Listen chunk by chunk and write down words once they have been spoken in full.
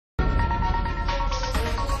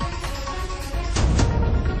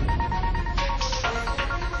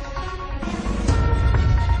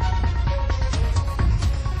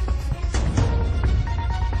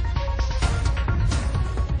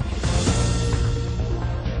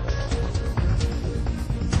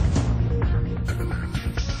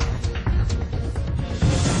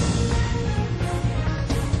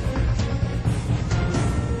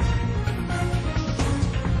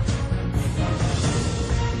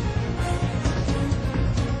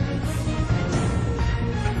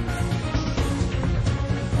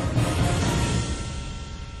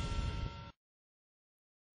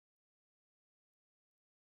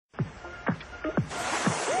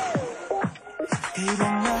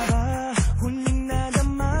Kailan nga ba huling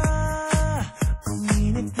nadama ang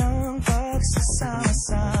init ng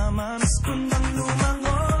pagsasama-sama? Miss ko nang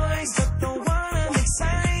lumangoy sa tawanan,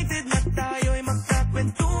 excited na tayo'y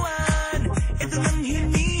magkakwentuhan. Ito nang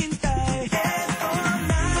hinihintay, eto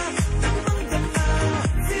na, damang-dama,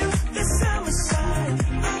 feel the summer side,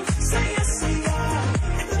 ang saya-saya.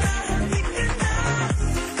 Ito na, halika na,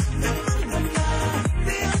 damang-dama,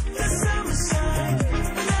 feel the summer side,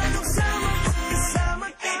 panalong sama, kasama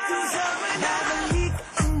A2Z. Nabalik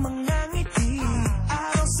ang mga ngiti,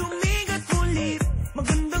 araw sumigat muli,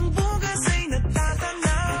 magandang bukas ay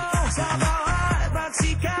natatanaw. Sa bawat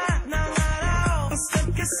pagsikat ng araw, basta't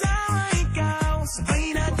kasama ikaw,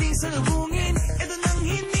 sabay natin salubungin, ito nang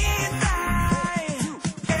hinihintay.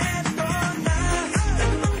 Eto na,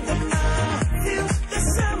 damang-dama, feel the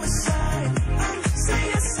summer side, ang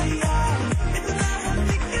saya-saya. Ito na,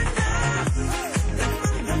 halika na,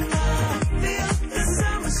 damang-dama, feel the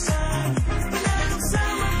summer side, panalong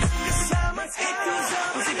sama, kasama A2Z.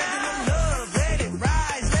 Musika ng love, let it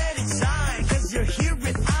rise, let it shine, 'cause you're here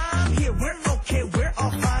and I'm here, we're okay, we're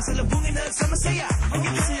all fine. Salubungin na sama saya,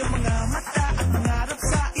 magiging sa iyong mga mata at mangarap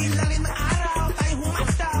sa ilalim ng araw. Tayo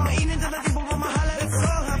humataw, kainin na natin pamamahala, let's go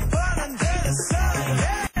have fun under the sun.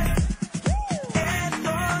 Eto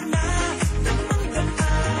na, damang-dama,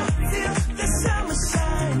 feel the summer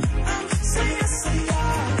side, ang saya-saya.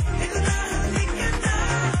 Ito na, halika na,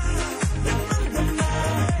 damang-dama,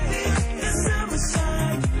 feel the summer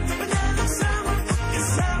side, panalong sama,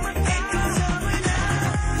 kasama A2Z mo na.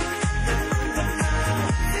 Damang-dama,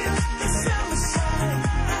 feel the summer side,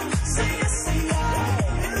 ang saya-saya.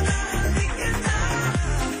 Ito na, halika na,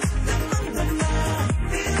 damang-dama,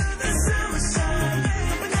 feel the summer side,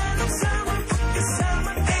 panalong sama,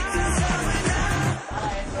 kasama A2Z mo na.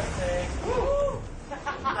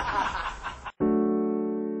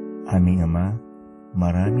 Aming Ama,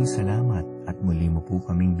 maraming salamat at muli mo po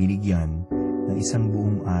kaming binigyan ng isang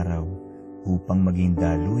buong araw upang maging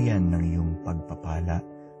daluyan ng iyong pagpapala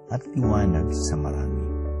at liwanag sa marami.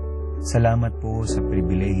 Salamat po sa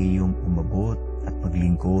pribilehiyong umabot at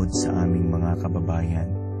maglingkod sa aming mga kababayan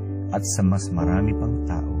at sa mas marami pang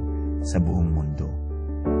tao sa buong mundo.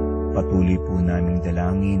 Patuloy po naming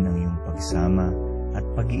dalangin ang iyong pagsama at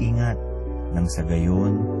pag-iingat nang sa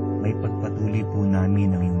gayon may pagpatuloy po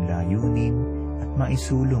namin ang iyong layunin at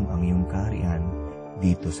maisulong ang iyong kaharian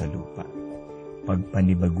dito sa lupa.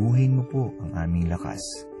 Pagpanibaguhin mo po ang aming lakas,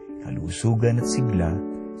 kalusugan at sigla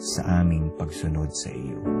sa aming pagsunod sa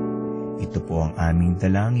iyo. Ito po ang aming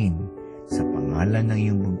dalangin sa pangalan ng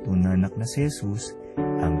iyong bugtong na anak na si Jesus,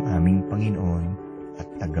 ang aming Panginoon at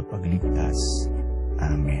tagapagligtas.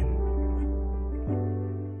 Amen.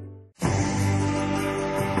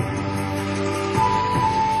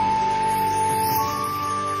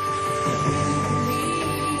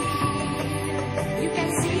 You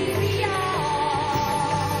can see beyond.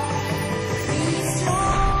 Be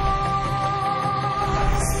strong.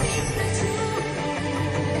 Speak the truth.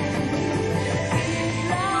 Give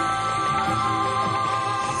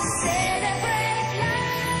love. Celebrate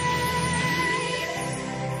life.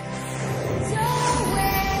 Don't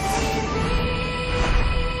wait to be.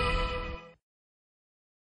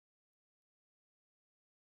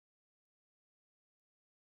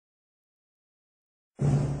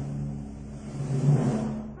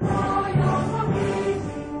 Bayan ng ibig,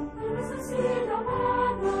 sa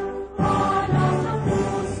sinamanan, alam ng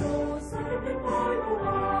puso, sa tipoy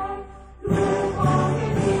buhay. Lupang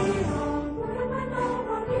hinirang, wala man ang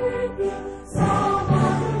pag-ibig, sa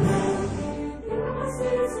Mandaluyong, di na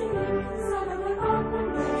masisingin, sa lahat ng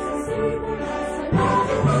sa simula, sa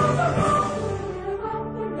langit ng pagkakas, nilagang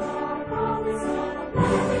tula, kami sa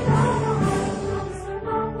nagpapilalaman, ang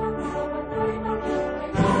sarang ng kapatay ng buhay,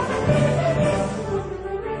 nakakitinig,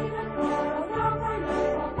 tuloy-tuloy at parang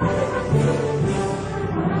nakailan, pagkakatinig,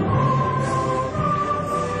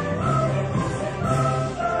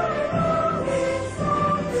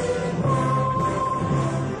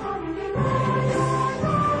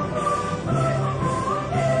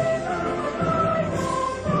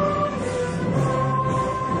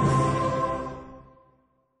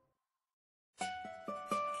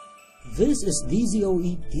 This is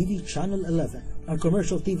DZOE TV Channel 11, a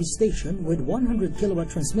commercial TV station with 100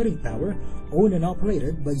 kilowatt transmitting power, owned and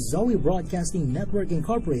operated by Zoe Broadcasting Network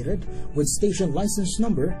Incorporated, with station license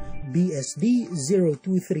number BSD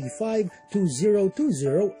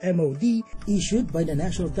 02352020 MOD, issued by the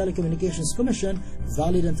National Telecommunications Commission,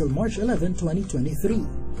 valid until March 11, 2023.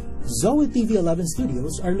 Zoe TV 11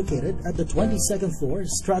 studios are located at the 22nd floor,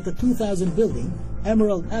 Strata 2000 building,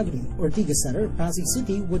 Emerald Avenue, Ortigas Center, Pasig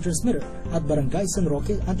City, with transmitter at Barangay San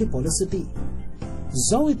Roque, Antipolo City.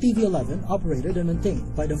 Zoe TV11, operated and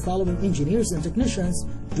maintained by the following engineers and technicians,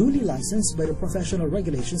 duly licensed by the Professional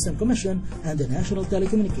Regulations and Commission and the National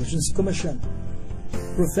Telecommunications Commission.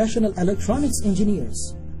 Professional Electronics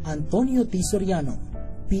Engineers, Antonio T. Soriano,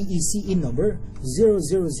 PECE number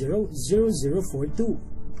 0000042.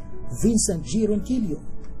 Vincent G. Ronquillo,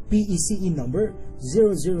 PECE number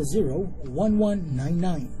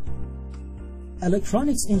 0001199.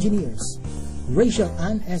 Electronics Engineers, Rachel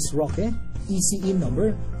Ann S. Roque, ECE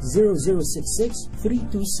number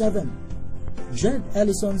 0066327. Jed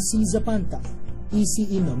Ellison C. Zapanta,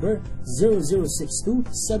 ECE number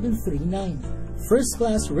 0062739. First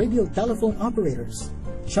Class Radio Telephone Operators,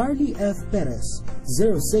 Charlie F. Perez,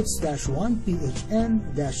 06-1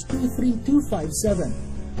 PHN-23257.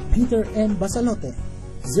 Peter N. Basalote,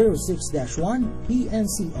 06-1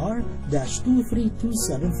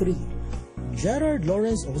 PNCR-23273. Gerard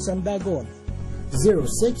Lawrence Osandagol,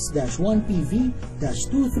 06-1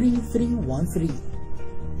 PV-23313.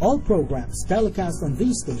 All programs telecast on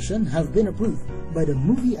this station have been approved by the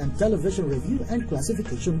Movie and Television Review and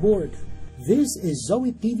Classification Board. This is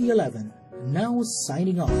Zoe TV11, now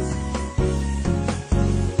signing off.